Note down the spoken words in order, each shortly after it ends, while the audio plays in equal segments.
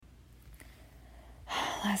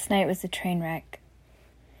Last night was a train wreck.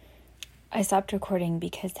 I stopped recording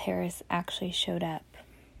because Harris actually showed up.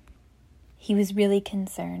 He was really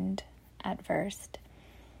concerned at first.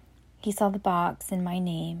 He saw the box and my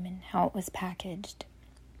name and how it was packaged.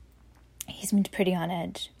 He seemed pretty on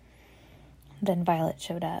edge. Then Violet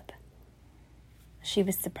showed up. She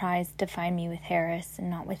was surprised to find me with Harris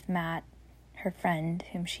and not with Matt, her friend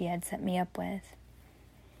whom she had set me up with.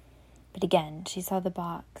 But again, she saw the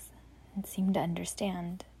box and seemed to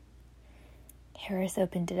understand. Harris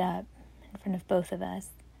opened it up in front of both of us,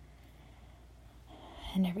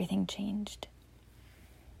 and everything changed.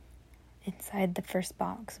 Inside the first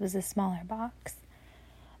box was a smaller box,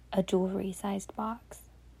 a jewelry-sized box.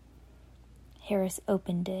 Harris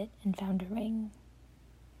opened it and found a ring.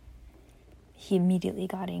 He immediately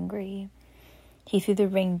got angry. He threw the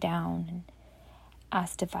ring down and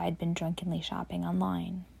asked if I had been drunkenly shopping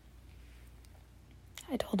online.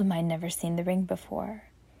 I told him I'd never seen the ring before,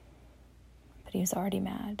 but he was already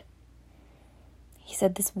mad. He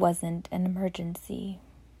said this wasn't an emergency,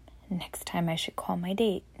 and next time I should call my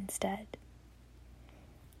date instead.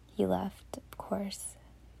 He left, of course.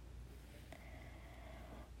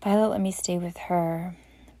 Violet let me stay with her,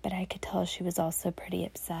 but I could tell she was also pretty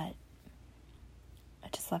upset. I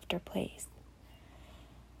just left her place.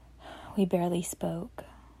 We barely spoke.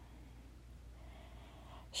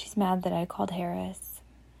 She's mad that I called Harris,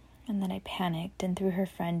 and then I panicked and threw her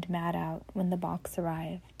friend Matt out when the box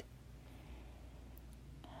arrived.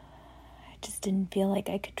 I just didn't feel like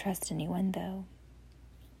I could trust anyone, though.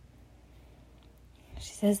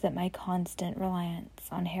 She says that my constant reliance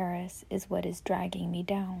on Harris is what is dragging me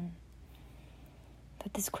down.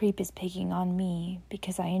 That this creep is picking on me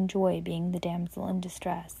because I enjoy being the damsel in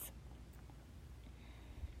distress.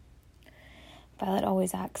 Violet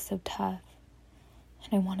always acts so tough,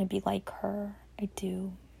 and I want to be like her. I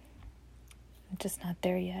do. I'm just not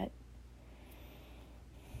there yet.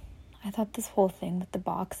 I thought this whole thing with the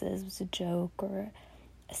boxes was a joke or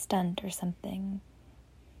a stunt or something.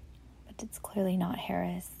 But it's clearly not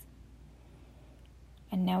Harris.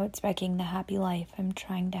 And now it's wrecking the happy life I'm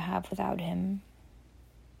trying to have without him.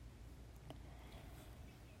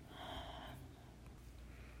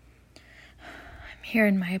 I'm here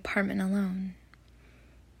in my apartment alone.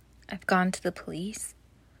 I've gone to the police.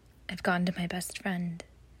 I've gone to my best friend.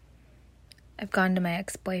 I've gone to my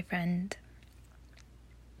ex-boyfriend.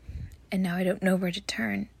 And now I don't know where to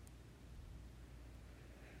turn.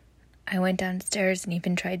 I went downstairs and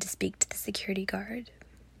even tried to speak to the security guard.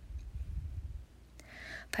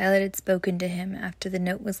 Violet had spoken to him after the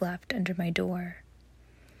note was left under my door.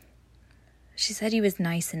 She said he was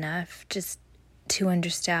nice enough, just too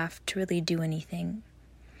understaffed to really do anything.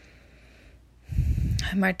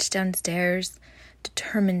 I marched downstairs,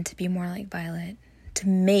 determined to be more like Violet, to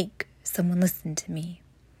make someone listen to me.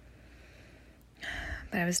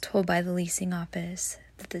 But I was told by the leasing office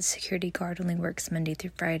that the security guard only works Monday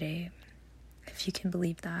through Friday, if you can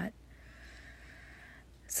believe that.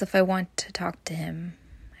 So if I want to talk to him,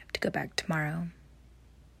 I have to go back tomorrow.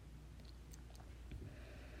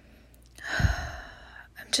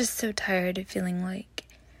 I'm just so tired of feeling like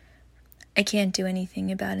I can't do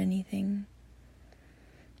anything about anything.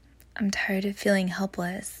 I'm tired of feeling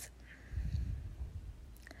helpless.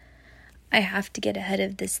 I have to get ahead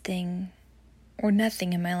of this thing, or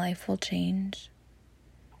nothing in my life will change.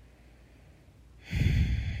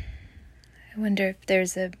 I wonder if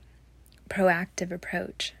there's a proactive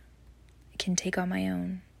approach I can take on my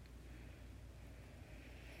own.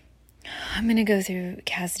 I'm going to go through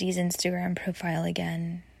Cassidy's Instagram profile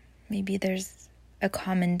again. Maybe there's a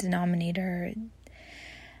common denominator.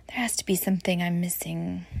 There has to be something I'm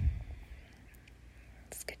missing.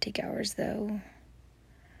 This could take hours, though.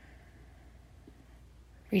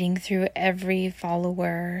 Reading through every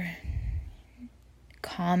follower,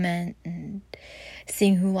 comment, and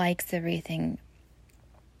seeing who likes everything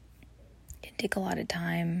can take a lot of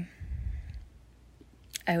time.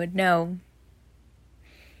 I would know.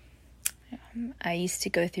 I used to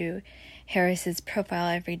go through Harris's profile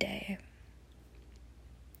every day.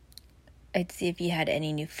 I'd see if he had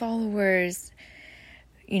any new followers,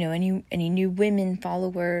 any new women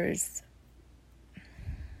followers. I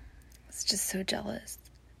was just so jealous.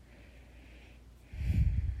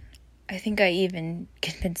 I think I even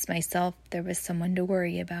convinced myself there was someone to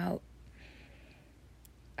worry about.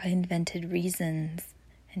 I invented reasons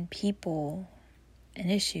and people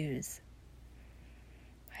and issues.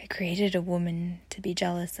 I created a woman to be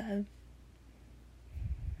jealous of.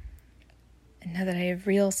 And now that I have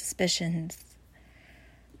real suspicions,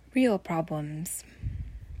 real problems,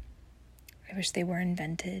 I wish they were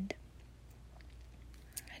invented.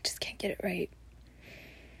 I just can't get it right.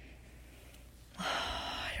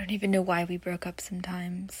 don't even know why we broke up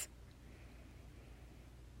sometimes.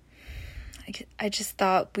 I just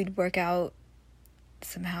thought we'd work out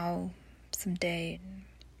somehow, someday.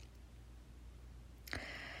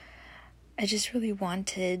 I just really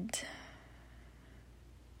wanted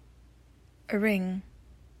a ring.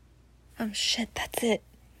 Oh shit, that's it.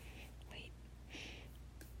 Wait.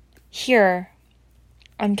 Here,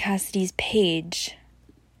 on Cassidy's page,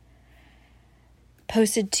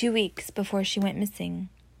 posted 2 weeks before she went missing,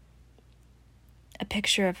 a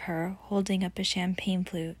picture of her holding up a champagne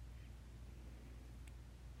flute.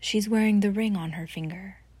 She's wearing the ring on her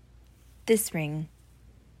finger. This ring.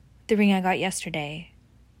 The ring I got yesterday.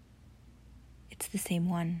 It's the same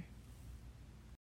one.